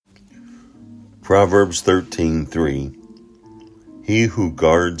Proverbs 13:3. He who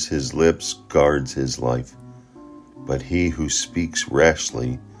guards his lips guards his life, but he who speaks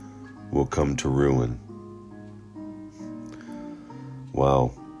rashly will come to ruin.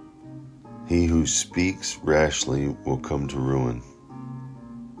 Wow. He who speaks rashly will come to ruin.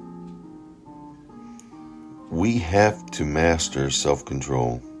 We have to master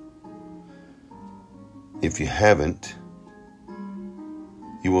self-control. If you haven't,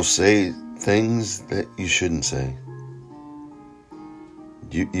 you will say things that you shouldn't say.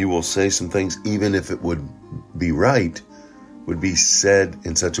 You will say some things, even if it would be right, would be said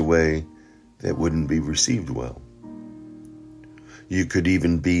in such a way that wouldn't be received well. You could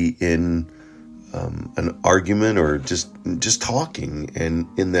even be in an argument or just talking, and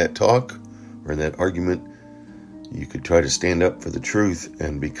in that talk or in that argument, you could try to stand up for the truth,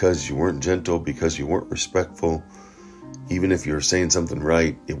 and because you weren't gentle, because you weren't respectful, even if you were saying something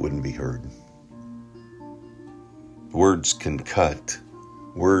right, it wouldn't be heard. Words can cut.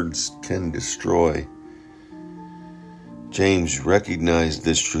 Words can destroy. James recognized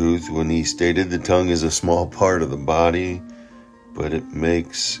this truth when he stated the tongue is a small part of the body, but it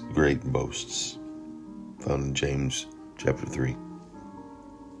makes great boasts. Found in James chapter 3.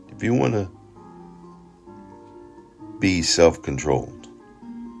 If you want to be self-controlled,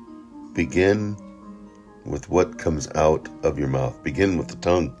 begin with what comes out of your mouth. Begin with the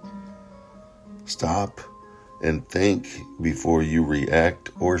tongue. Stop and think before you react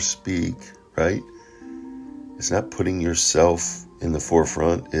or speak, right? It's not putting yourself in the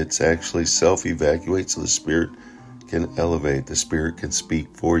forefront. It's actually self-evacuate so the Spirit can elevate. The Spirit can speak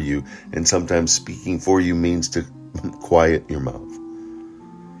for you. And sometimes speaking for you means to quiet your mouth.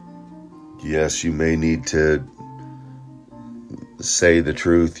 Yes, you may need to say the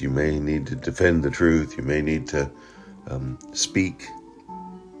truth. You may need to defend the truth. You may need to speak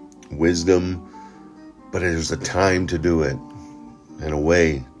wisdom. But there's a time to do it and a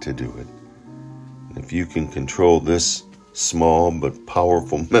way to do it. And if you can control this small but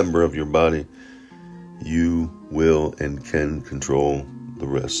powerful member of your body, you will and can control the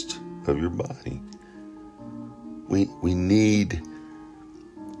rest of your body. We need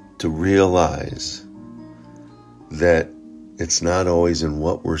to realize that it's not always in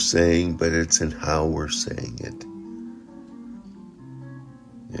what we're saying, but it's in how we're saying it.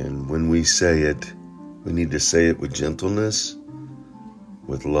 And when we say it, we need to say it with gentleness,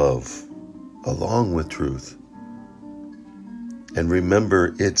 with love, along with truth. And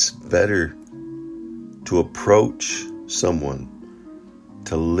remember, it's better to approach someone,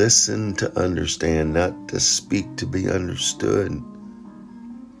 to listen to understand, not to speak to be understood.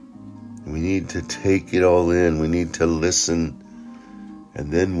 We need to take it all in. We need to listen.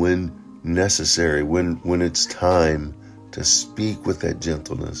 And then when necessary, when it's time to speak with that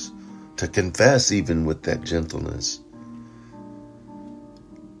gentleness, to confess even with that gentleness,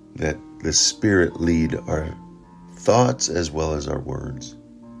 that the Spirit lead our thoughts as well as our words.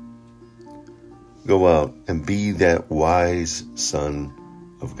 Go out and be that wise son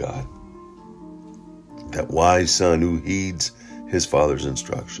of God. That wise son who heeds his Father's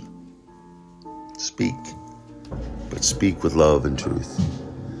instruction. Speak, but speak with love and truth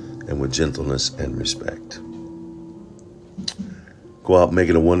and with gentleness and respect. Go out and make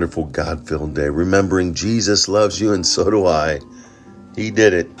it a wonderful God-filled day, remembering Jesus loves you and so do I. He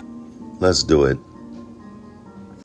did it. Let's do it.